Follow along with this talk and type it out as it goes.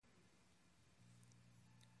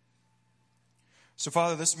So,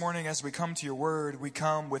 Father, this morning as we come to your word, we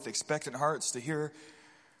come with expectant hearts to hear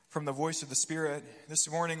from the voice of the Spirit. This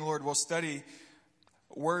morning, Lord, we'll study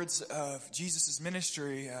words of Jesus'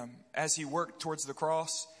 ministry as he worked towards the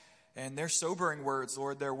cross. And they're sobering words,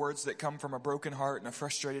 Lord. They're words that come from a broken heart and a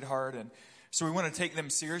frustrated heart. And so we want to take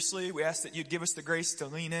them seriously. We ask that you'd give us the grace to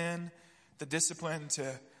lean in, the discipline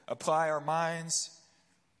to apply our minds.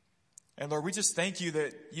 And Lord, we just thank you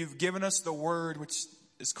that you've given us the word, which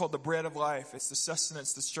is called the bread of life. It's the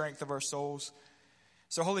sustenance, the strength of our souls.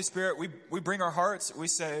 So Holy Spirit, we bring our hearts. We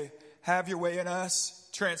say, have your way in us.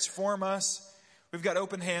 Transform us. We've got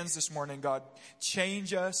open hands this morning, God.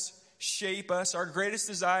 Change us. Shape us. Our greatest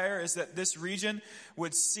desire is that this region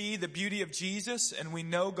would see the beauty of Jesus. And we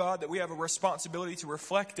know, God, that we have a responsibility to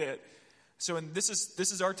reflect it. So this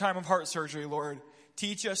is our time of heart surgery, Lord.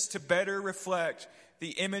 Teach us to better reflect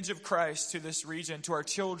the image of Christ to this region, to our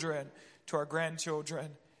children, to our grandchildren.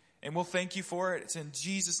 And we'll thank you for it. It's in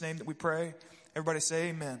Jesus' name that we pray. Everybody say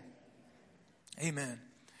amen. Amen.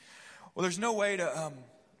 Well, there's no way to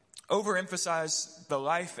overemphasize the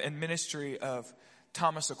life and ministry of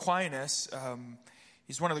Thomas Aquinas.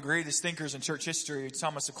 He's one of the greatest thinkers in church history.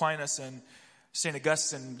 Thomas Aquinas and St.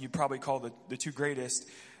 Augustine, you probably call the two greatest.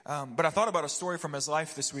 But I thought about a story from his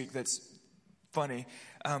life this week that's funny.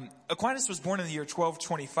 Aquinas was born in the year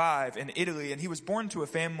 1225 in Italy, and he was born to a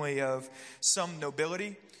family of some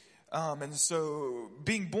nobility. And so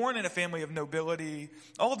being born in a family of nobility,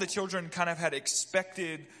 all of the children kind of had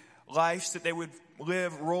expected lives that they would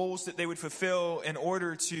live, roles that they would fulfill in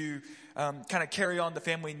order to kind of carry on the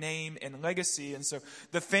family name and legacy. And so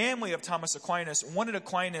the family of Thomas Aquinas wanted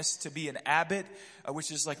Aquinas to be an abbot,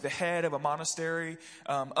 which is like the head of a monastery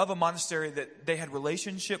that they had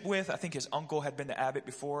relationship with. I think his uncle had been the abbot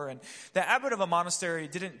before. And the abbot of a monastery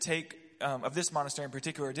of this monastery in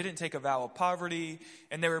particular, didn't take a vow of poverty.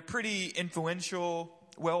 And they were pretty influential,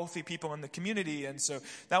 wealthy people in the community. And so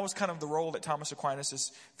that was kind of the role that Thomas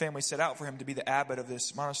Aquinas' family set out for him, to be the abbot of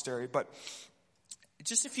this monastery. But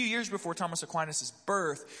just a few years before Thomas Aquinas'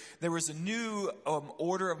 birth, there was a new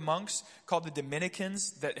order of monks called the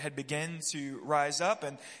Dominicans that had begun to rise up,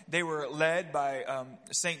 and they were led by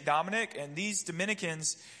Saint Dominic. And these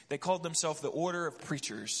Dominicans, they called themselves the Order of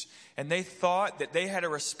Preachers, and they thought that they had a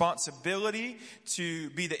responsibility to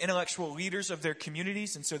be the intellectual leaders of their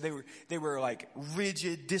communities. And so they were like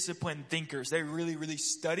rigid, disciplined thinkers. They really, really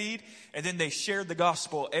studied, and then they shared the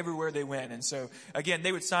gospel everywhere they went. And so again,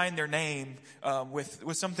 they would sign their name with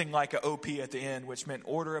something like a OP at the end, which meant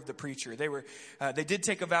Order of the Preacher. They did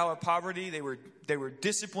take a vow of poverty. They were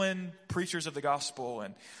disciplined preachers of the gospel.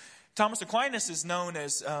 And Thomas Aquinas is known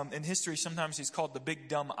as, in history, sometimes he's called the big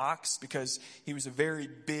dumb ox, because he was a very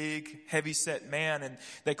big, heavy-set man. And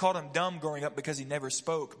they called him dumb growing up because he never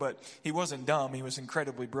spoke. But he wasn't dumb. He was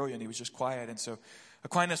incredibly brilliant. He was just quiet. And so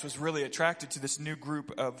Aquinas was really attracted to this new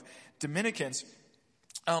group of Dominicans.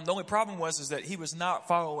 The only problem was that he was not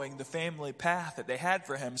following the family path that they had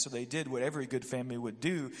for him. So they did what every good family would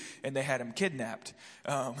do, and they had him kidnapped.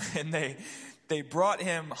 And they brought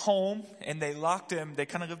him home, and they locked him. They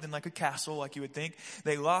kind of lived in like a castle, like you would think.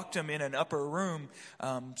 They locked him in an upper room.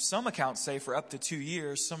 Some accounts say for up to 2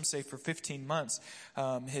 years. Some say for 15 months.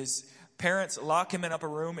 His parents lock him in an upper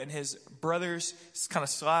room, and his brothers kind of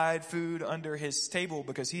slide food under his table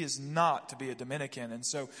because he is not to be a Dominican. And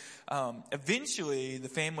so eventually the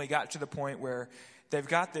family got to the point where they've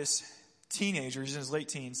got this teenager, he's in his late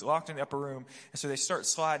teens, locked in the upper room. And so they start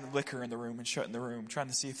sliding liquor in the room and shutting the room, trying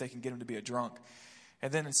to see if they can get him to be a drunk.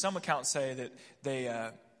 And then some accounts say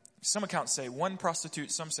that some accounts say one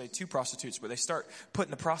prostitute, some say two prostitutes, but they start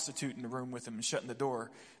putting the prostitute in the room with them and shutting the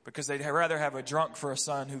door because they'd rather have a drunk for a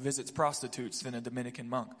son who visits prostitutes than a Dominican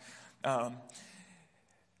monk. At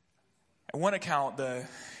one account, the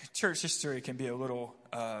church history can be a little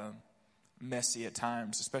messy at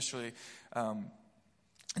times, especially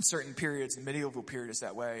in certain periods. The medieval period is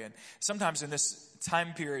that way. And sometimes in this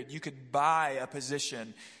time period, you could buy a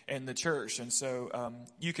position in the church. And so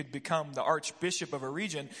you could become the archbishop of a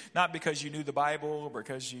region, not because you knew the Bible or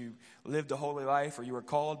because you lived a holy life or you were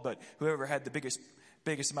called, but whoever had the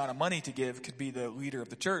biggest amount of money to give could be the leader of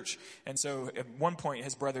the church. And so at one point,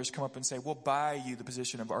 his brothers come up and say, we'll buy you the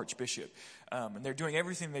position of archbishop. And they're doing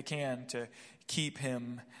everything they can to keep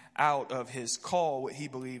him out of his call, what he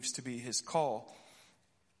believes to be his call.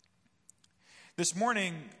 This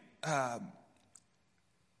morning,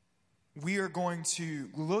 we are going to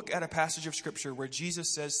look at a passage of Scripture where Jesus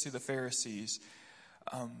says to the Pharisees,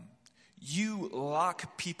 you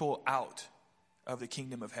lock people out of the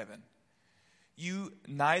kingdom of heaven. You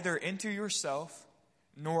neither enter yourself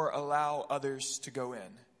nor allow others to go in.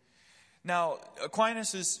 Now,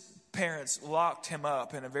 Aquinas' parents locked him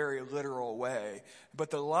up in a very literal way. But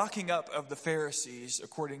the locking up of the Pharisees,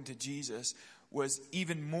 according to Jesus, was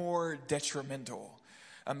even more detrimental.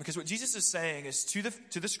 Because what Jesus is saying is to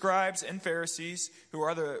the scribes and Pharisees, who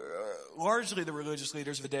are largely the religious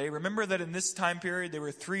leaders of the day. Remember that in this time period, there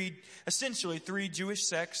were essentially three Jewish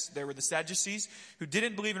sects. There were the Sadducees, who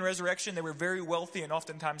didn't believe in resurrection. They were very wealthy and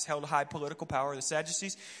oftentimes held high political power. The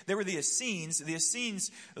Sadducees. There were the Essenes. The Essenes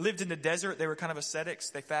lived in the desert. They were kind of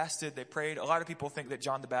ascetics. They fasted. They prayed. A lot of people think that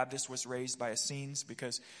John the Baptist was raised by Essenes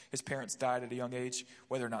because his parents died at a young age.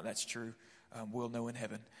 Whether or not that's true, we'll know in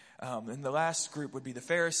heaven. And the last group would be the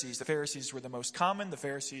Pharisees. The Pharisees were the most common. The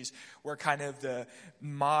Pharisees were kind of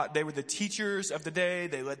they were the teachers of the day.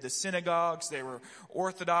 They led the synagogues. They were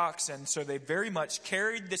orthodox. And so they very much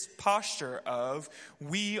carried this posture of,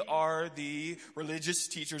 we are the religious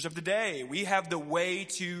teachers of the day. We have the way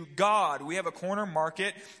to God. We have a corner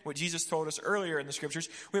market, what Jesus told us earlier in the scriptures.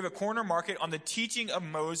 We have a corner market on the teaching of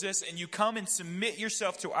Moses, and you come and submit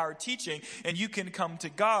yourself to our teaching, and you can come to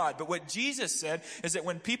God. But what Jesus said is that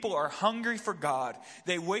when people are hungry for God,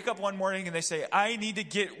 they wake up one morning and they say, I need to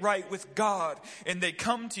get right with God. And they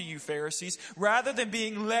come to you, Pharisees. Rather than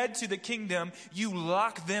being led to the kingdom, you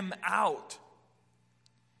lock them out.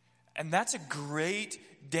 And that's a great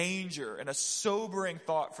danger and a sobering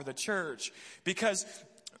thought for the church, because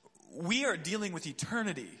we are dealing with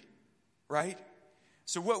eternity, right?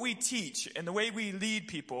 So what we teach and the way we lead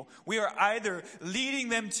people, we are either leading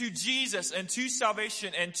them to Jesus and to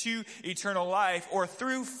salvation and to eternal life, or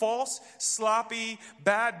through false, sloppy,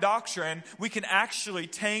 bad doctrine, we can actually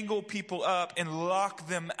tangle people up and lock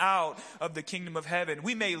them out of the kingdom of heaven.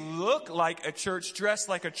 We may look like a church, dress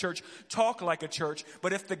like a church, talk like a church,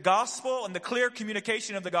 but if the gospel and the clear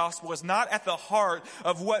communication of the gospel is not at the heart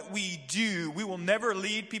of what we do, we will never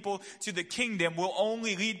lead people to the kingdom. We'll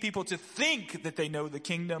only lead people to think that they know the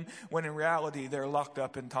kingdom, when in reality they're locked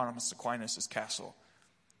up in Thomas Aquinas' castle.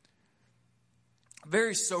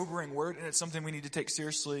 Very sobering word, and it's something we need to take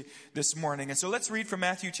seriously this morning. And so let's read from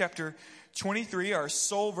Matthew chapter 23. Our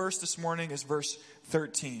sole verse this morning is verse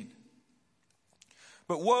 13.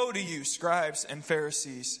 But woe to you, scribes and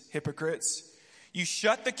Pharisees, hypocrites! You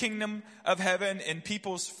shut the kingdom of heaven in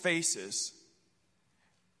people's faces,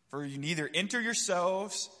 for you neither enter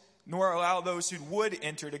yourselves nor allow those who would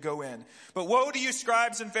enter to go in. But woe to you,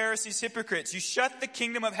 scribes and Pharisees, hypocrites! You shut the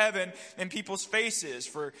kingdom of heaven in people's faces,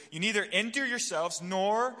 for you neither enter yourselves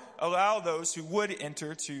nor allow those who would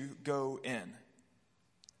enter to go in.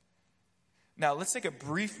 Now, let's take a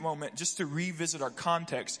brief moment just to revisit our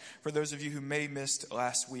context for those of you who may have missed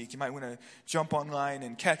last week. You might want to jump online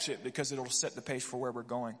and catch it, because it'll set the pace for where we're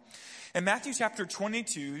going. In Matthew chapter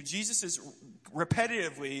 22, Jesus is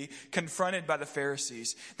repetitively confronted by the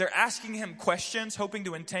Pharisees. They're asking him questions, hoping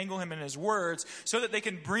to entangle him in his words so that they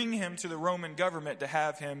can bring him to the Roman government to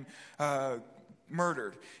have him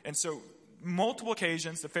murdered. And so, multiple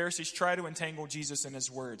occasions, the Pharisees try to entangle Jesus in his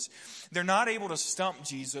words. They're not able to stump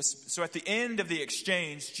Jesus. So at the end of the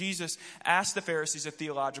exchange, Jesus asked the Pharisees a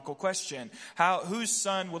theological question. Whose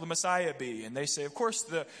son will the Messiah be? And they say, of course,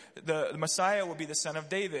 the Messiah will be the son of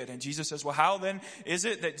David. And Jesus says, well, how then is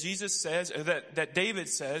it that Jesus says, or that David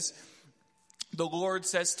says, the Lord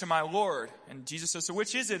says to my Lord? And Jesus says, so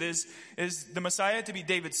which is it? Is the Messiah to be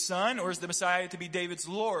David's son, or is the Messiah to be David's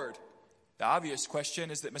Lord? The obvious question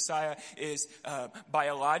is that Messiah is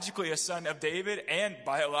biologically a son of David and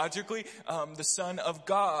biologically the son of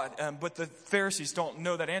God. But the Pharisees don't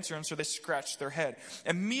know that answer, and so they scratch their head.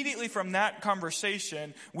 Immediately from that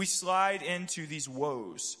conversation, we slide into these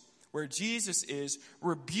woes, where Jesus is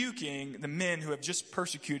rebuking the men who have just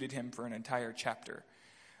persecuted him for an entire chapter.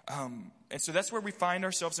 And so that's where we find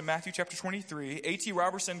ourselves in Matthew chapter 23. A.T.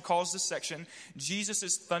 Robertson calls this section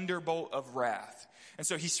Jesus' thunderbolt of wrath. And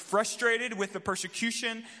so he's frustrated with the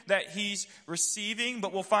persecution that he's receiving,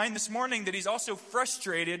 but we'll find this morning that he's also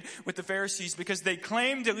frustrated with the Pharisees because they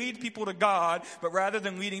claim to lead people to God, but rather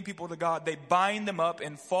than leading people to God, they bind them up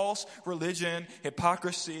in false religion,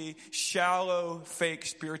 hypocrisy, shallow, fake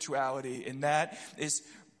spirituality. And that is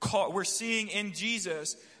we're seeing in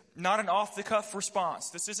Jesus not an off-the-cuff response.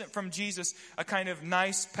 This isn't from Jesus a kind of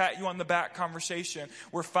nice pat-you-on-the-back conversation.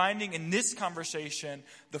 We're finding in this conversation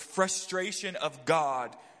the frustration of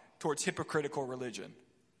God towards hypocritical religion.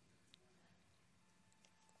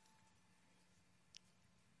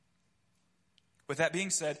 With that being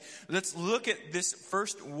said, let's look at this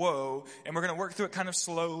first woe, and we're going to work through it kind of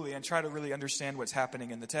slowly and try to really understand what's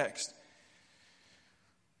happening in the text.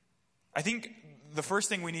 I think the first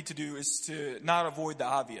thing we need to do is to not avoid the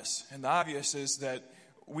obvious. And the obvious is that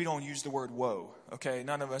we don't use the word woe. Okay,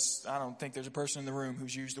 none of us, I don't think there's a person in the room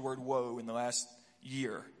who's used the word woe in the last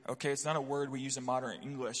year. Okay, it's not a word we use in modern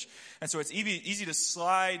English. And so it's easy to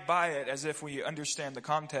slide by it as if we understand the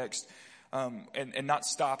context and not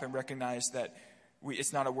stop and recognize that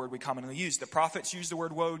it's not a word we commonly use. The prophets use the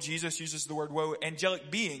word woe. Jesus uses the word woe.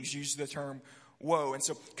 Angelic beings use the term woe. And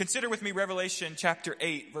so consider with me Revelation chapter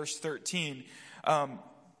 8, verse 13.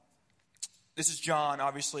 This is John,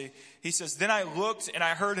 obviously. He says, "Then I looked and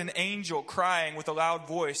I heard an angel crying with a loud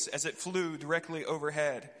voice as it flew directly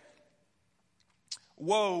overhead.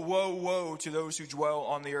 Woe, woe, woe to those who dwell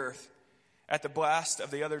on the earth at the blast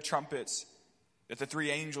of the other trumpets that the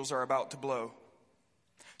three angels are about to blow."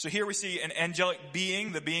 So here we see an angelic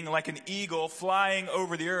being, the being like an eagle flying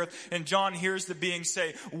over the earth. And John hears the being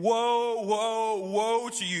say, "Woe, woe, woe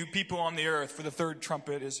to you people on the earth, for the third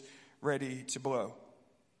trumpet is ready to blow."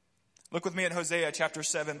 Look with me at Hosea chapter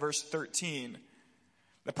 7, verse 13.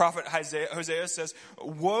 The prophet Hosea says,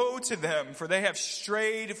 "Woe to them, for they have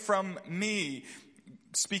strayed from me,"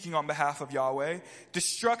 speaking on behalf of Yahweh.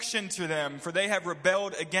 "Destruction to them, for they have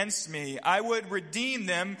rebelled against me. I would redeem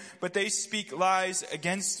them, but they speak lies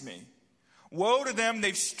against me. Woe to them,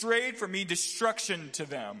 they've strayed from me, destruction to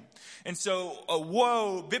them." And so a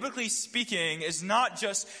woe, biblically speaking, is not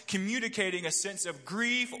just communicating a sense of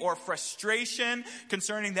grief or frustration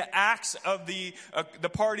concerning the acts of the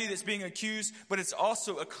party that's being accused, but it's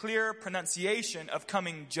also a clear pronunciation of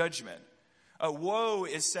coming judgment. A woe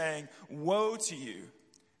is saying, "Woe to you.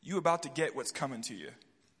 You about to get what's coming to you.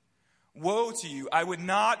 Woe to you. I would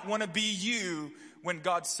not want to be you when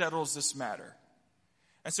God settles this matter."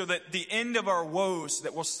 And so that the end of our woes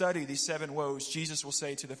that we'll study, these 7 woes, Jesus will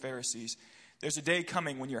say to the Pharisees, there's a day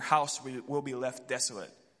coming when your house will be left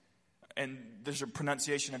desolate. And there's a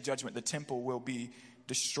pronunciation of judgment. The temple will be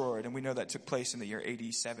destroyed. And we know that took place in the year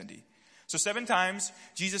AD 70. So 7 times,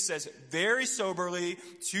 Jesus says very soberly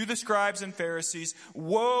to the scribes and Pharisees,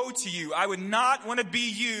 "Woe to you. I would not want to be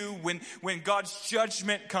you when God's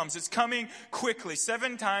judgment comes." It's coming quickly.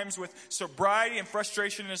 7 times with sobriety and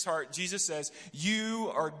frustration in his heart, Jesus says, you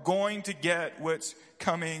are going to get what's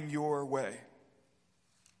coming your way.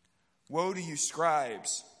 Woe to you,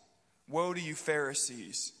 scribes. Woe to you,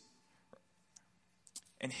 Pharisees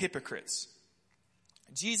and hypocrites.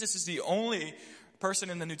 Jesus is the only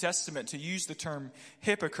person in the New Testament to use the term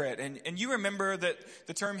hypocrite. And you remember that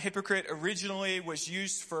the term hypocrite originally was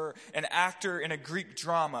used for an actor in a Greek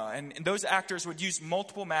drama. And those actors would use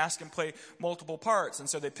multiple masks and play multiple parts. And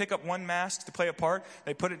so they pick up one mask to play a part,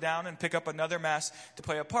 they put it down and pick up another mask to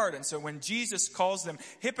play a part. And so when Jesus calls them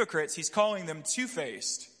hypocrites, he's calling them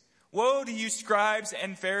two-faced. Woe to you, scribes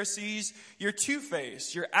and Pharisees, you're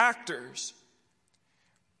two-faced, you're actors.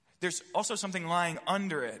 There's also something lying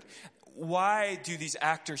under it. Why do these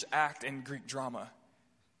actors act in Greek drama?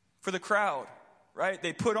 For the crowd, right?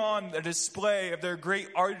 They put on a display of their great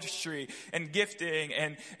artistry and gifting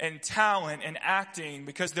and talent and acting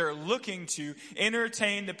because they're looking to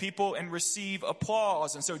entertain the people and receive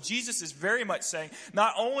applause. And so Jesus is very much saying,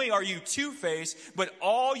 not only are you two-faced, but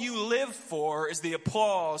all you live for is the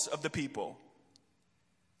applause of the people.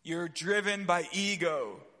 You're driven by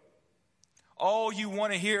ego. All you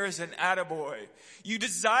want to hear is an attaboy. You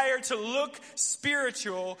desire to look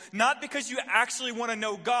spiritual, not because you actually want to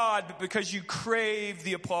know God, but because you crave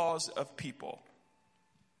the applause of people.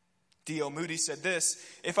 D.L. Moody said this,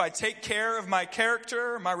 "If I take care of my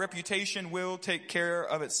character, my reputation will take care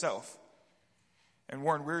of itself." And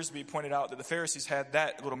Warren Wiersbe pointed out that the Pharisees had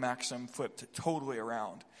that little maxim flipped totally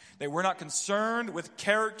around. They were not concerned with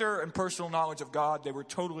character and personal knowledge of God. They were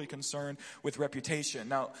totally concerned with reputation.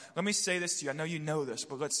 Now, let me say this to you. I know you know this,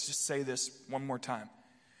 but let's just say this one more time.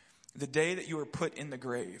 The day that you are put in the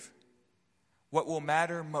grave, what will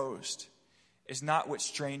matter most is not what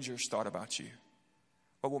strangers thought about you.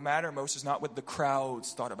 What will matter most is not what the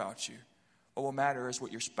crowds thought about you. What will matter is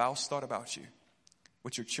what your spouse thought about you,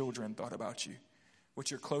 what your children thought about you,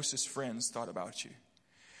 what your closest friends thought about you.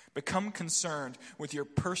 Become concerned with your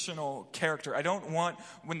personal character. I don't want,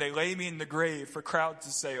 when they lay me in the grave, for crowds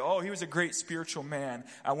to say, "Oh, he was a great spiritual man."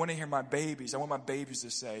 I want to hear my babies. I want my babies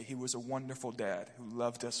to say, "He was a wonderful dad who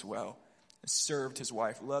loved us well, served his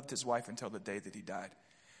wife, loved his wife until the day that he died."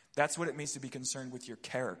 That's what it means to be concerned with your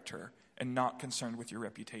character and not concerned with your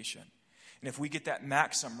reputation. And if we get that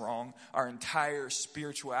maxim wrong, our entire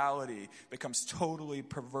spirituality becomes totally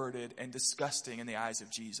perverted and disgusting in the eyes of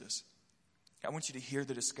Jesus. I want you to hear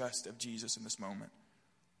the disgust of Jesus in this moment.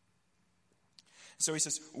 So he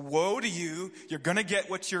says, "Woe to you, you're going to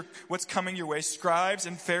get what's coming your way, scribes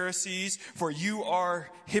and Pharisees, for you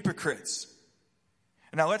are hypocrites."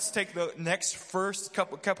 And now let's take the next first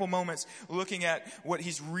couple moments looking at what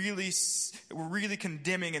he's really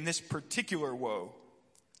condemning in this particular woe.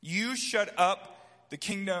 "You shut up the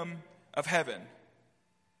kingdom of heaven.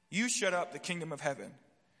 You shut up the kingdom of heaven.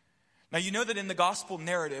 Now, you know that in the gospel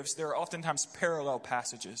narratives, there are oftentimes parallel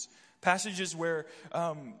passages. Passages where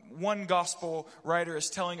one gospel writer is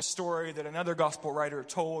telling a story that another gospel writer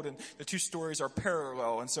told, and the two stories are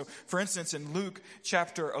parallel. And so, for instance, in Luke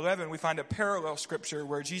chapter 11, we find a parallel scripture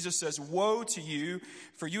where Jesus says, "Woe to you,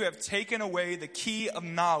 for you have taken away the key of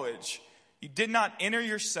knowledge. You did not enter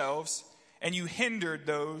yourselves, and you hindered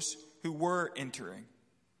those who were entering."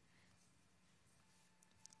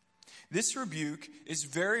 This rebuke is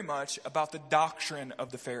very much about the doctrine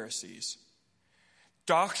of the Pharisees.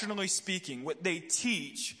 Doctrinally speaking, what they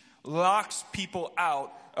teach locks people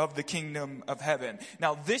out of the kingdom of heaven.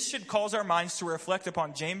 Now, this should cause our minds to reflect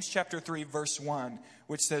upon James chapter 3, verse 1,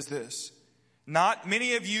 which says this: "Not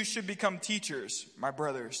many of you should become teachers, my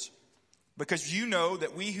brothers, because you know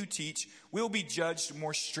that we who teach will be judged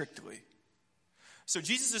more strictly." So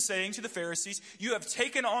Jesus is saying to the Pharisees, you have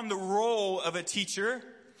taken on the role of a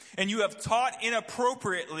teacher, and you have taught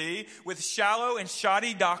inappropriately with shallow and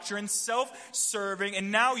shoddy doctrine, self-serving,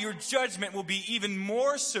 and now your judgment will be even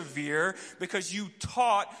more severe because you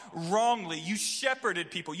taught wrongly. You shepherded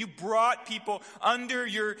people. You brought people under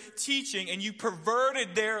your teaching, and you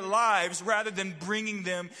perverted their lives rather than bringing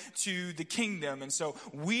them to the kingdom. And so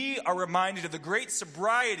we are reminded of the great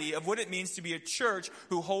sobriety of what it means to be a church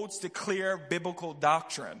who holds to clear biblical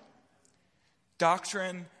doctrine.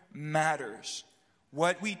 Doctrine matters.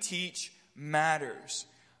 What we teach matters.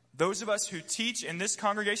 Those of us who teach in this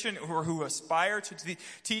congregation or who aspire to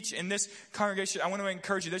teach in this congregation, I want to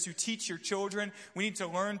encourage you, those who teach your children, we need to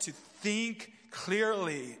learn to think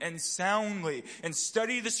clearly and soundly and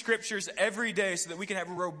study the scriptures every day so that we can have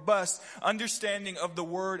a robust understanding of the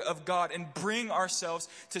word of God and bring ourselves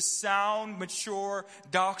to sound, mature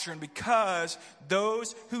doctrine, because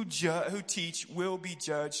those who teach will be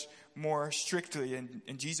judged more strictly.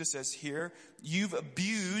 And Jesus says here, you've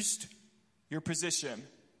abused your position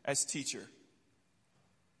as teacher.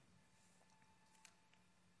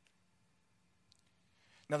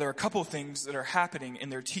 Now, there are a couple of things that are happening in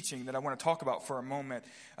their teaching that I want to talk about for a moment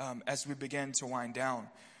as we begin to wind down.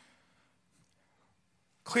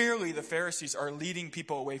 Clearly, the Pharisees are leading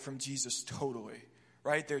people away from Jesus totally.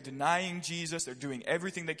 Right? They're denying Jesus. They're doing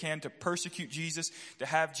everything they can to persecute Jesus, to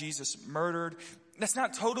have Jesus murdered. That's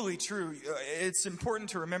not totally true. It's important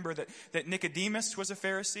to remember that Nicodemus was a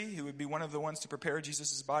Pharisee who would be one of the ones to prepare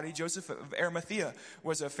Jesus' body. Joseph of Arimathea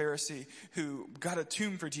was a Pharisee who got a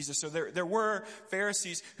tomb for Jesus. So there were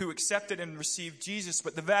Pharisees who accepted and received Jesus,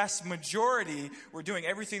 but the vast majority were doing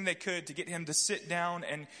everything they could to get him to sit down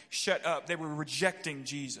and shut up. They were rejecting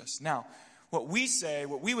Jesus. Now, what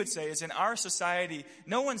we would say is, in our society,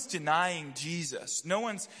 no one's denying Jesus. No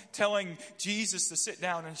one's telling Jesus to sit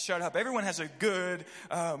down and shut up. Everyone has a good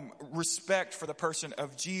respect for the person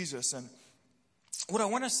of Jesus. And what I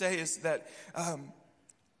want to say is that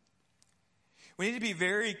we need to be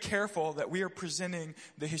very careful that we are presenting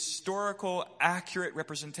the historical, accurate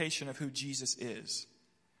representation of who Jesus is.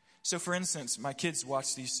 So, for instance, my kids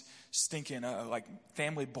watch these stinking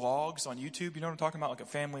family blogs on YouTube. You know what I'm talking about? Like a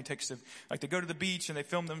family they go to the beach and they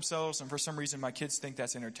film themselves, and for some reason my kids think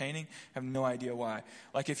that's entertaining. I have no idea why.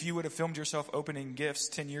 Like, if you would have filmed yourself opening gifts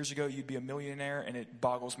 10 years ago, you'd be a millionaire, and it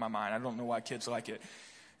boggles my mind. I don't know why kids like it.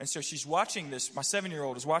 And so she's watching this, my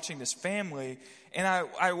 7-year-old is watching this family, and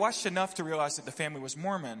I watched enough to realize that the family was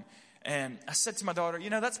Mormon. And I said to my daughter,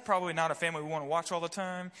 that's probably not a family we want to watch all the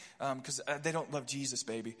time because they don't love Jesus,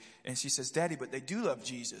 baby. And she says, Daddy, but they do love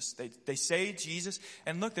Jesus. They say Jesus.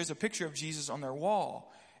 And look, there's a picture of Jesus on their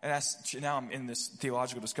wall. And now I'm in this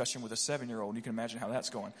theological discussion with a 7-year-old. You can imagine how that's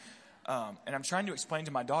going. And I'm trying to explain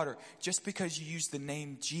to my daughter, just because you use the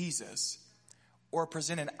name Jesus or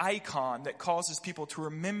present an icon that causes people to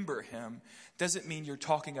remember him doesn't mean you're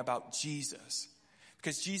talking about Jesus.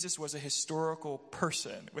 Because Jesus was a historical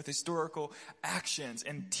person with historical actions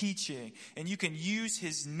and teaching. And you can use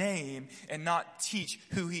his name and not teach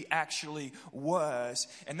who he actually was.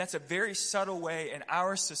 And that's a very subtle way in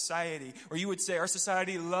our society, or you would say our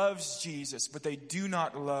society loves Jesus, but they do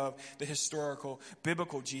not love the historical,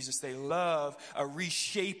 biblical Jesus. They love a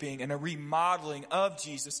reshaping and a remodeling of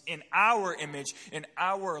Jesus in our image, in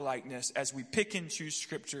our likeness, as we pick and choose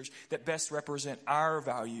scriptures that best represent our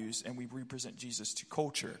values, and we represent Jesus to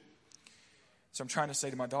culture. So I'm trying to say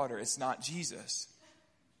to my daughter, it's not Jesus.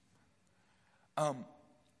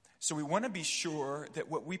 So we want to be sure that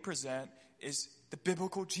what we present is the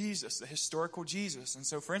biblical Jesus, the historical Jesus. And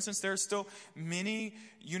so, for instance, there are still many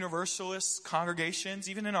Universalist congregations,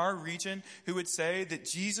 even in our region, who would say that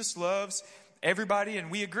Jesus loves everybody,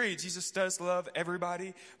 and we agree, Jesus does love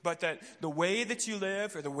everybody, but that the way that you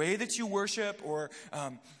live or the way that you worship or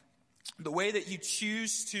the way that you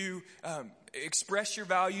choose to express your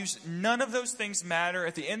values, none of those things matter.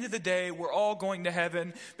 At the end of the day, we're all going to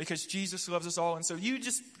heaven because Jesus loves us all. And so you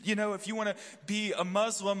just, if you want to be a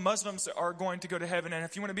Muslim, Muslims are going to go to heaven. And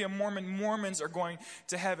if you want to be a Mormon, Mormons are going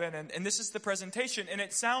to heaven. And this is the presentation. And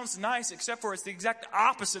it sounds nice, except for it's the exact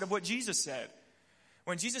opposite of what Jesus said.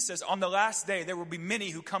 When Jesus says, on the last day, there will be many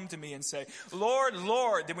who come to me and say, Lord,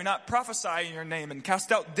 Lord, did we not prophesy in your name and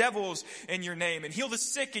cast out devils in your name and heal the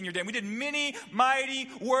sick in your name? We did many mighty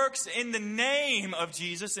works in the name of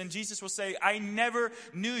Jesus. And Jesus will say, I never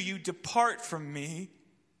knew you. Depart from me.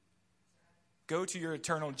 Go to your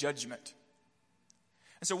eternal judgment.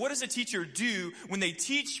 And so what does a teacher do when they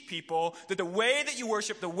teach people that the way that you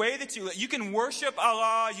worship, the way that you can worship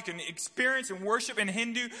Allah, you can experience and worship in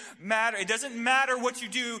Hindu matter. It doesn't matter what you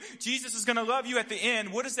do. Jesus is going to love you at the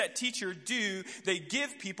end. What does that teacher do? They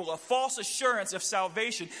give people a false assurance of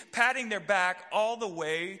salvation, patting their back all the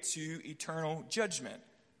way to eternal judgment.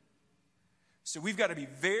 So we've got to be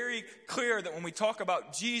very clear that when we talk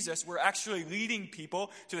about Jesus, we're actually leading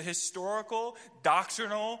people to the historical,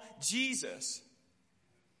 doctrinal Jesus.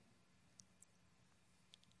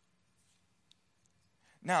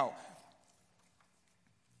 Now,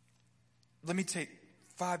 let me take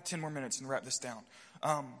 5-10 more minutes and wrap this down.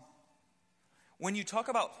 When you talk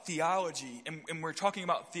about theology, and we're talking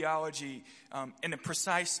about theology in a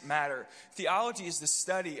precise matter, theology is the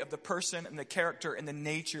study of the person and the character and the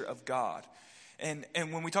nature of God. And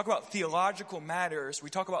when we talk about theological matters, we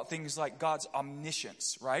talk about things like God's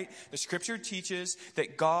omniscience, right? The scripture teaches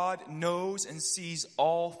that God knows and sees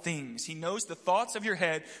all things. He knows the thoughts of your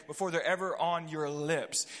head before they're ever on your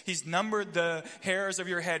lips. He's numbered the hairs of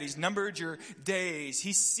your head. He's numbered your days.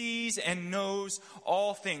 He sees and knows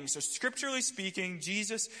all things. So scripturally speaking,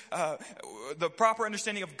 Jesus, the proper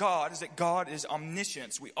understanding of God is that God is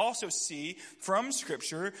omniscience. We also see from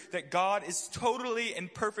scripture that God is totally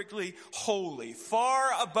and perfectly holy.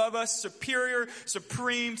 Far above us, superior,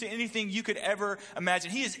 supreme to anything you could ever imagine.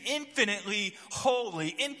 He is infinitely holy,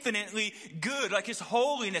 infinitely good. Like his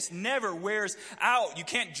holiness never wears out. You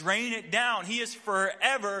can't drain it down. He is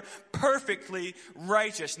forever perfectly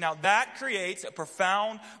righteous. Now that creates a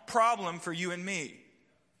profound problem for you and me.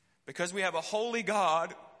 Because we have a holy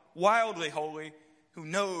God, wildly holy, who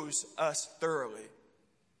knows us thoroughly.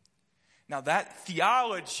 Now that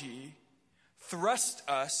theology thrusts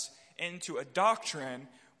us into a doctrine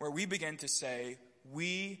where we begin to say,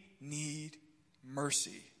 we need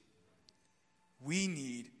mercy. We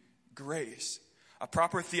need grace. A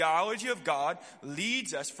proper theology of God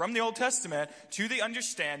leads us from the Old Testament to the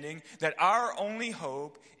understanding that our only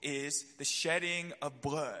hope is the shedding of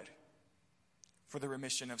blood for the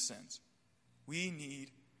remission of sins. We need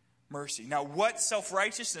mercy. Now, what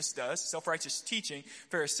self-righteousness does, self-righteous teaching,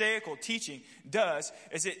 Pharisaical teaching does,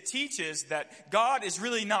 is it teaches that God is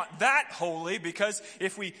really not that holy because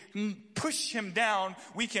if we push him down,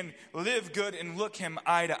 we can live good and look him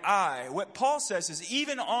eye to eye. What Paul says is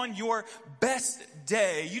even on your best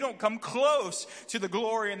day, you don't come close to the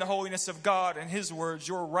glory and the holiness of God. In his words,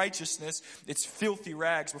 your righteousness, it's filthy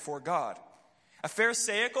rags before God. A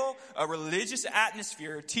Pharisaical, a religious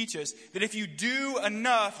atmosphere teaches that if you do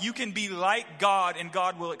enough, you can be like God and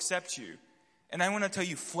God will accept you. And I want to tell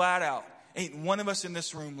you flat out, ain't one of us in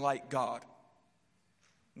this room like God.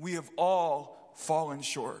 We have all fallen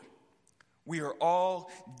short. We are all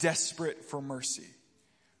desperate for mercy.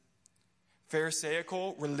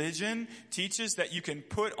 Pharisaical religion teaches that you can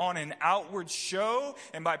put on an outward show,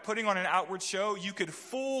 and by putting on an outward show, you could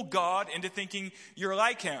fool God into thinking you're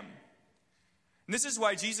like him. And this is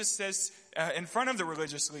why Jesus says in front of the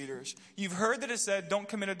religious leaders, you've heard that it said, don't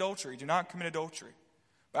commit adultery, do not commit adultery.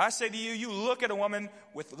 But I say to you, you look at a woman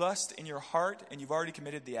with lust in your heart and you've already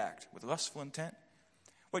committed the act with lustful intent.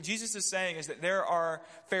 What Jesus is saying is that there are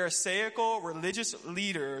Pharisaical religious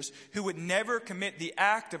leaders who would never commit the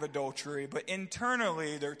act of adultery, but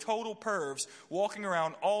internally they're total pervs walking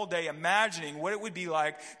around all day imagining what it would be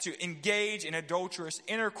like to engage in adulterous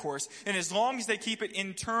intercourse. And as long as they keep it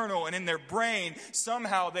internal and in their brain,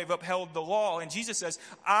 somehow they've upheld the law. And Jesus says,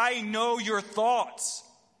 I know your thoughts.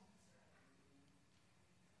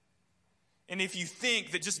 And if you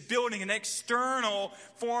think that just building an external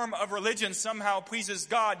form of religion somehow pleases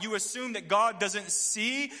God, you assume that God doesn't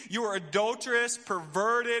see your adulterous,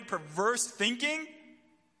 perverted, perverse thinking.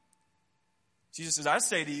 Jesus says, I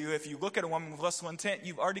say to you, if you look at a woman with lustful intent,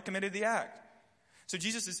 you've already committed the act. So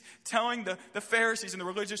Jesus is telling the Pharisees and the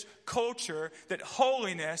religious culture that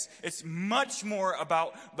holiness is much more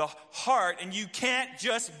about the heart, and you can't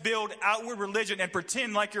just build outward religion and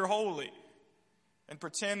pretend like you're holy and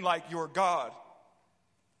pretend like you're God.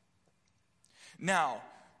 Now,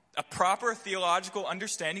 a proper theological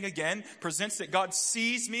understanding, again, presents that God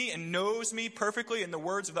sees me and knows me perfectly. In the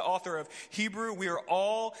words of the author of Hebrew, we are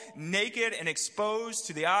all naked and exposed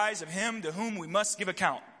to the eyes of him to whom we must give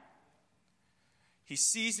account. He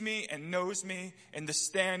sees me and knows me, and the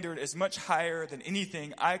standard is much higher than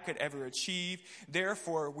anything I could ever achieve.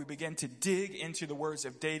 Therefore, we begin to dig into the words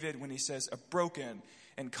of David when he says, "A broken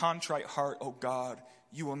and contrite heart, O God,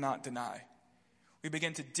 you will not deny." We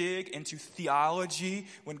begin to dig into theology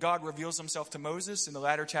when God reveals himself to Moses in the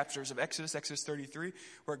latter chapters of Exodus 33,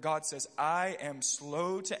 where God says, "I am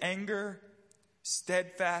slow to anger,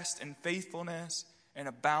 steadfast in faithfulness, and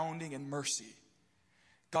abounding in mercy."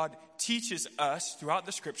 God teaches us throughout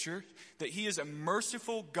the scripture that he is a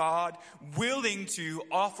merciful God willing to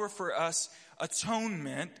offer for us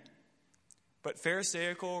atonement, but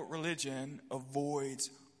Pharisaical religion avoids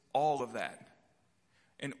all of that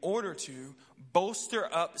in order to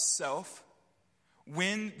bolster up self,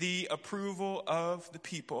 win the approval of the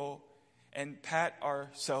people, and pat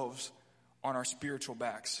ourselves on our spiritual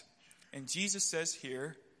backs. And Jesus says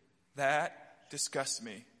here, that disgusts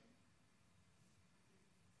me.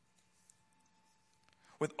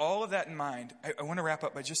 With all of that in mind, I want to wrap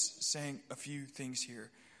up by just saying a few things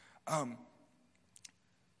here.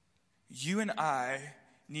 You and I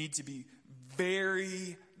need to be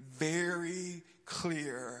very, very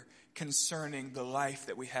clear concerning the life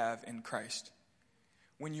that we have in Christ.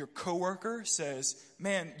 When your coworker says,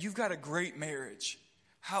 "Man, you've got a great marriage.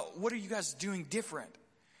 What are you guys doing different?"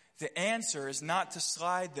 The answer is not to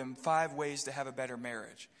slide them 5 ways to have a better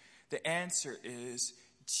marriage. The answer is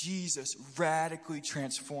Jesus radically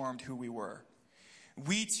transformed who we were.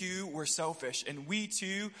 We too were selfish, and we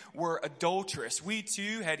too were adulterous. We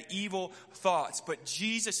too had evil thoughts, but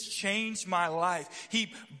Jesus changed my life.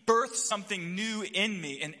 He birthed something new in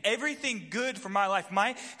me, and everything good for my life.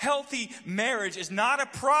 My healthy marriage is not a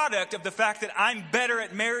product of the fact that I'm better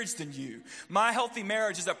at marriage than you. My healthy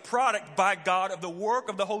marriage is a product by God of the work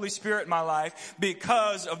of the Holy Spirit in my life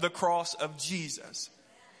because of the cross of Jesus.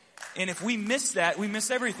 And if we miss that, we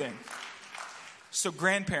miss everything. So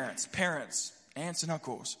grandparents, parents, aunts and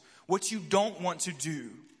uncles, what you don't want to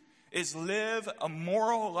do is live a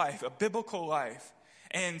moral life, a biblical life,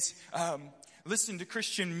 and listen to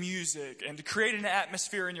Christian music and to create an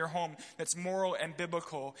atmosphere in your home that's moral and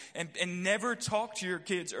biblical, and never talk to your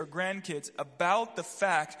kids or grandkids about the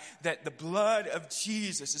fact that the blood of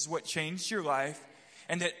Jesus is what changed your life,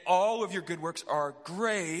 and that all of your good works are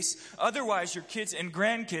grace. Otherwise, your kids and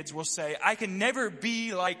grandkids will say, "I can never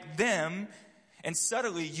be like them." And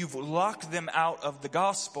suddenly, you've locked them out of the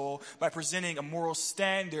gospel by presenting a moral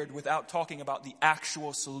standard without talking about the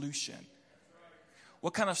actual solution.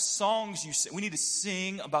 What kind of songs you sing? We need to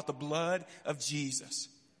sing about the blood of Jesus.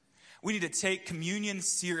 We need to take communion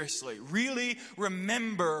seriously. Really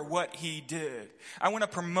remember what he did. I want to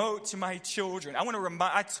promote to my children. I want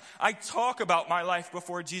to I talk about my life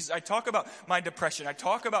before Jesus. I talk about my depression. I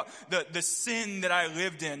talk about the sin that I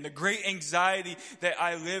lived in, the great anxiety that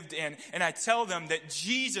I lived in. And I tell them that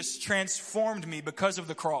Jesus transformed me because of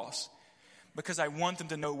the cross. Because I want them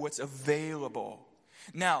to know what's available.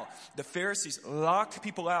 Now, the Pharisees locked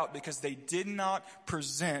people out because they did not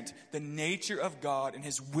present the nature of God and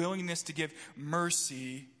his willingness to give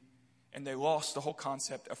mercy, and they lost the whole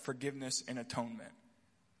concept of forgiveness and atonement.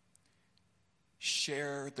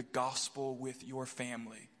 Share the gospel with your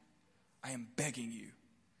family. I am begging you.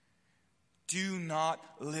 Do not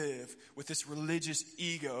live with this religious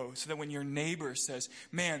ego so that when your neighbor says,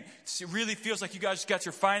 "Man, it really feels like you guys got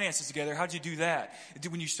your finances together. How'd you do that?"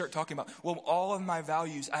 When you start talking about, "Well, all of my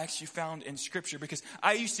values I actually found in Scripture because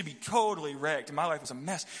I used to be totally wrecked and my life was a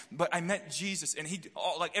mess. But I met Jesus and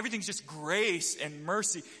everything's just grace and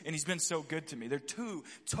mercy and he's been so good to me." They're 2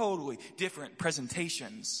 totally different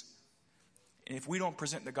presentations. And if we don't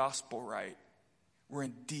present the gospel right, we're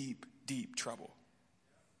in deep, deep trouble.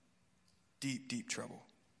 Deep, deep trouble.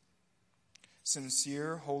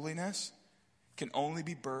 Sincere holiness can only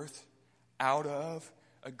be birthed out of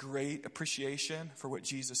a great appreciation for what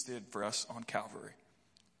Jesus did for us on Calvary.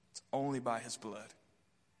 It's only by his blood.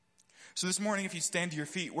 So this morning, if you stand to your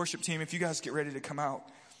feet, worship team, if you guys get ready to come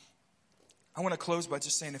out, I want to close by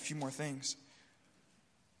just saying a few more things.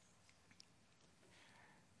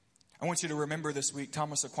 I want you to remember this week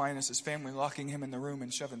Thomas Aquinas, his family locking him in the room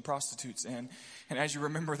and shoving prostitutes in. And as you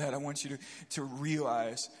remember that, I want you to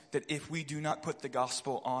realize that if we do not put the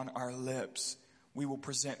gospel on our lips, we will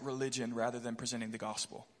present religion rather than presenting the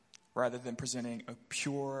gospel, rather than presenting a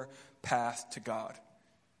pure path to God.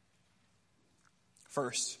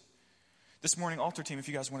 First, this morning, altar team, if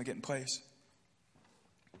you guys want to get in place.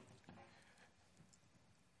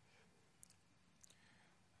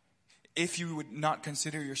 If you would not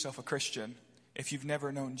consider yourself a Christian, if you've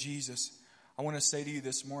never known Jesus, I want to say to you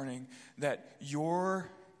this morning that your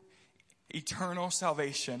eternal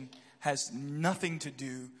salvation has nothing to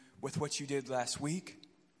do with what you did last week,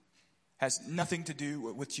 has nothing to do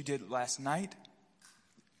with what you did last night.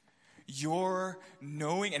 Your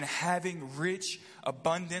knowing and having rich,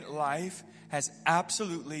 abundant life has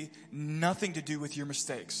absolutely nothing to do with your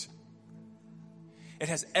mistakes. It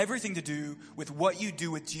has everything to do with what you do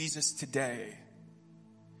with Jesus today.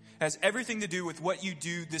 It has everything to do with what you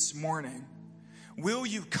do this morning. Will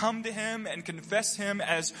you come to him and confess him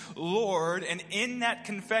as Lord? And in that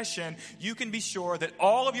confession, you can be sure that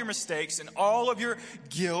all of your mistakes and all of your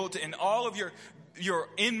guilt and all of your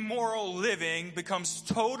immoral living becomes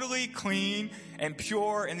totally clean and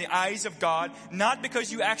pure in the eyes of God. Not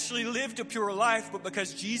because you actually lived a pure life, but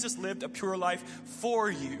because Jesus lived a pure life for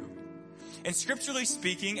you. And scripturally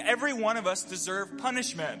speaking, every one of us deserve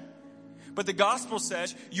punishment. But the gospel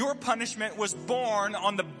says your punishment was borne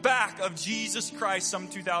on the back of Jesus Christ some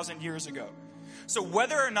 2,000 years ago. So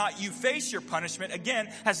whether or not you face your punishment, again,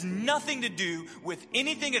 has nothing to do with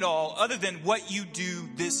anything at all other than what you do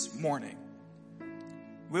this morning.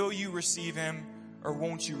 Will you receive him or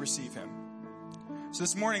won't you receive him? So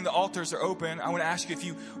this morning, the altars are open. I want to ask you if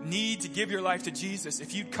you need to give your life to Jesus,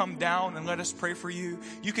 if you'd come down and let us pray for you.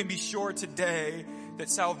 You can be sure today that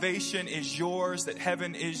salvation is yours, that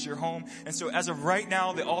heaven is your home. And so as of right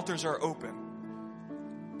now, the altars are open.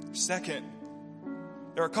 Second,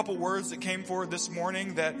 there are a couple words that came forward this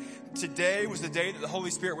morning that today was the day that the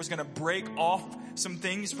Holy Spirit was going to break off some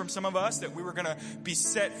things from some of us, that we were going to be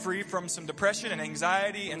set free from some depression and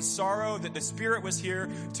anxiety and sorrow, that the Spirit was here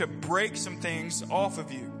to break some things off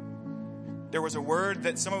of you. There was a word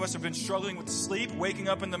that some of us have been struggling with sleep, waking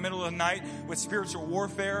up in the middle of the night with spiritual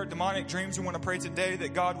warfare, demonic dreams. We want to pray today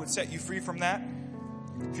that God would set you free from that.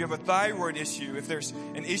 If you have a thyroid issue, if there's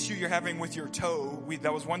an issue you're having with your toe,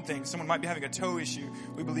 that was one thing. Someone might be having a toe issue.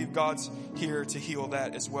 We believe God's here to heal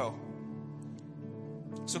that as well.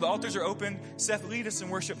 So the altars are open. Seth, lead us in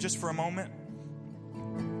worship just for a moment.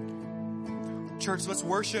 Church, let's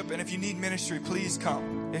worship. And if you need ministry, please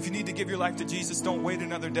come. If you need to give your life to Jesus, don't wait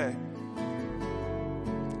another day.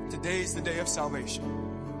 Today's the day of salvation.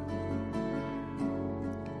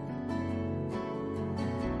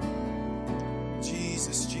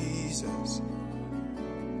 Jesus, Jesus.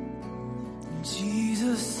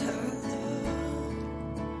 Jesus, I love.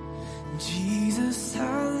 Jesus,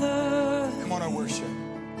 I love. Come on, our worship.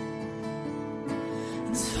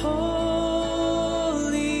 It's holy,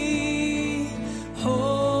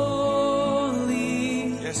 holy.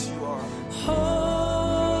 Yes, you are.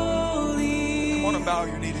 Holy. Come on and bow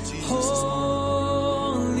your knee to Jesus this morning.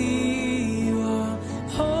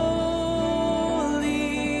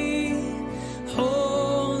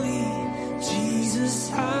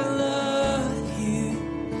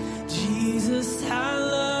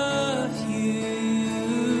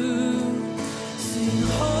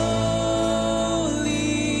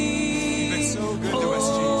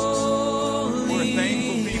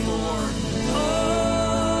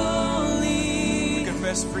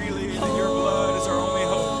 Freely that your blood is our only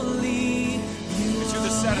hope. That you're the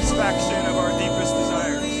satisfaction of our deepest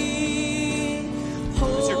desires.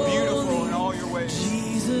 That you're beautiful in all your ways.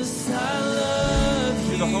 Jesus, I love you.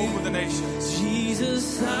 You're the hope of the nations.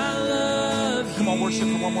 Jesus, I love you. Come on, worship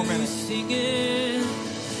for one more minute. Sing it.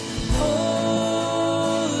 Holy,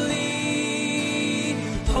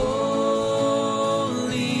 holy.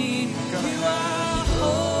 You are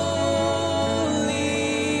holy.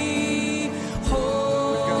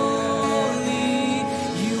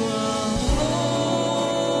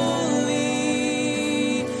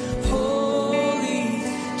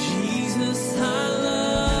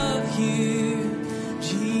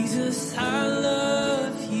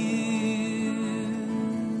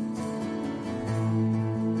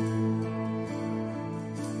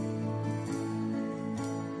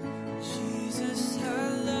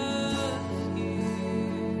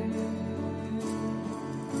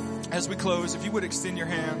 As we close, if you would extend your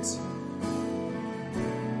hands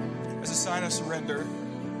as a sign of surrender.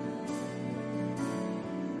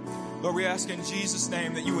 Lord, we ask in Jesus'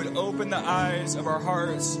 name that you would open the eyes of our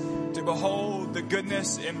hearts to behold the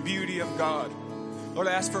goodness and beauty of God. Lord,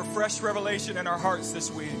 I ask for fresh revelation in our hearts this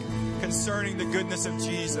week concerning the goodness of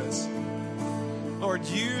Jesus. Lord,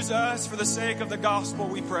 use us for the sake of the gospel,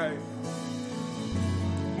 we pray.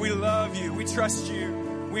 We love you. We trust you.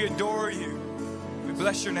 We adore you. We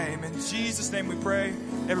bless your name. In Jesus' name we pray.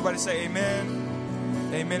 Everybody say amen.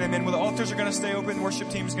 Amen, amen. Well, the altars are going to stay open. Worship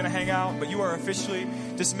team is going to hang out, but you are officially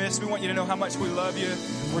dismissed. We want you to know how much we love you.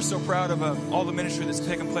 We're so proud of all the ministry that's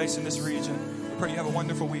taken place in this region. We pray you have a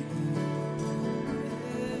wonderful week.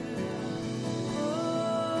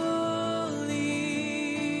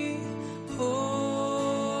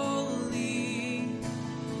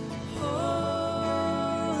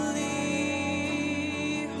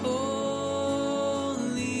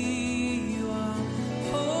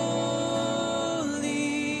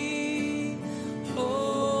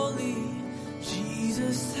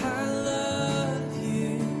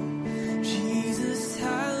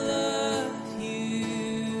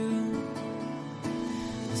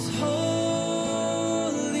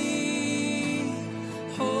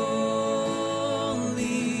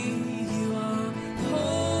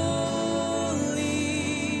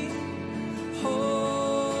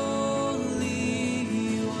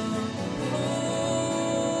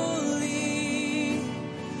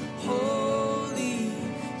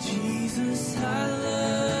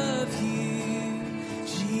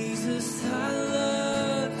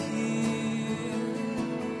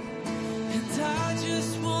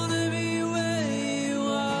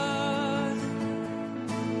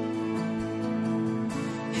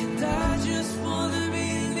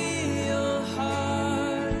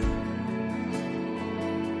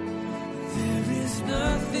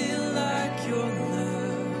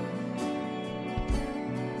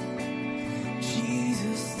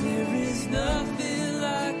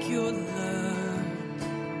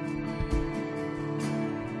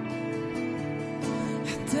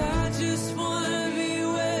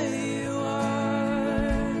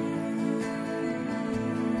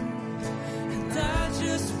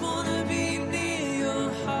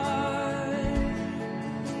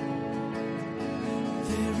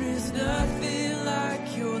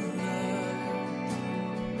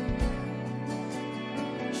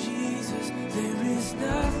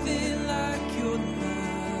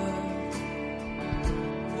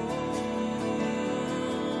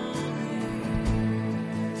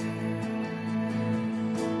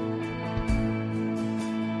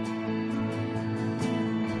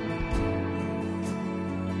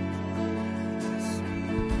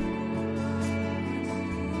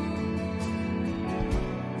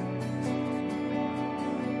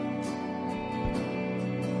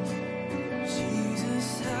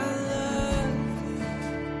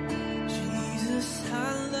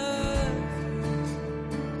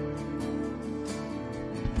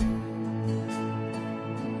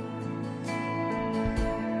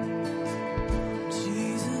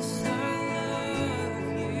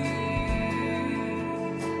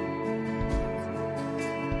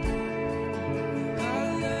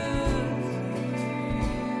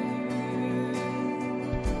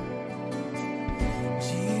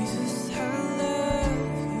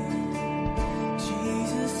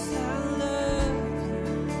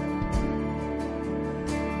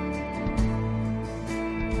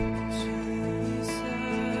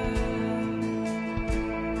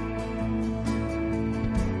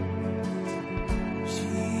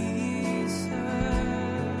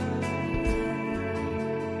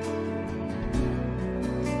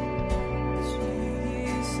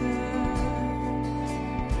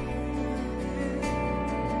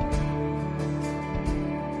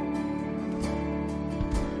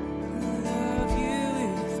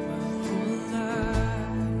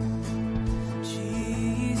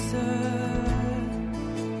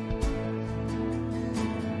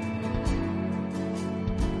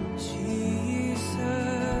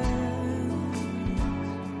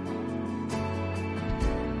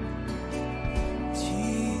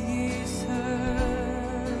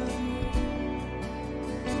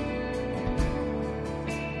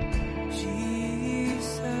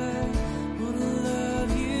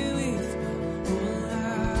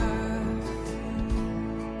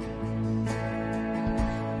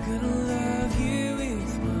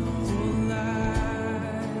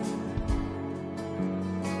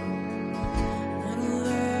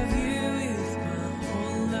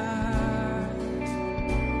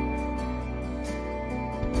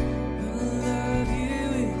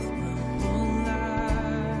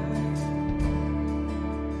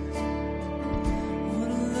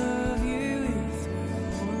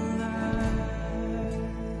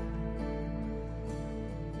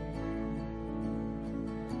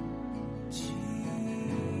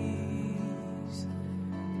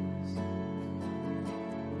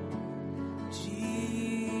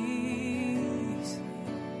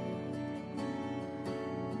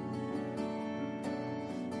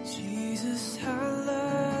 Jesus, I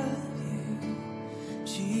love you.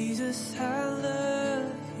 Jesus, I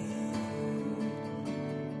love you.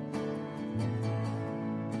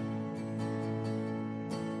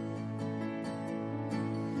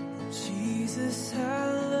 Jesus,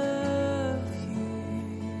 I love you.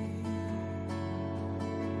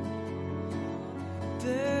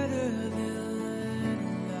 Better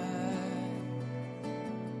than life.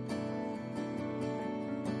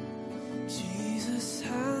 Jesus, I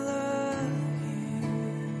love you.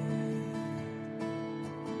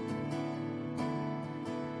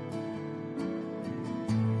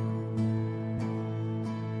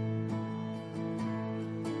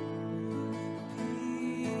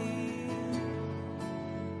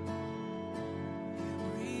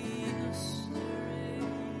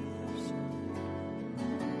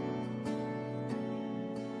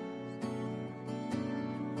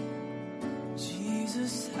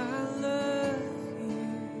 Jesus, I love you.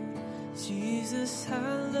 Jesus, I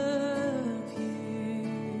love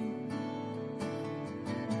you.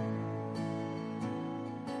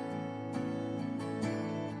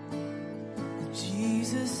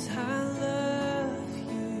 Jesus, I love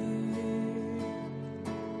you.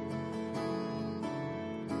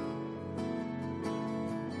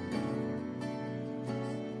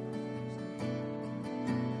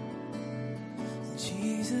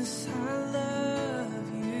 Jesus, I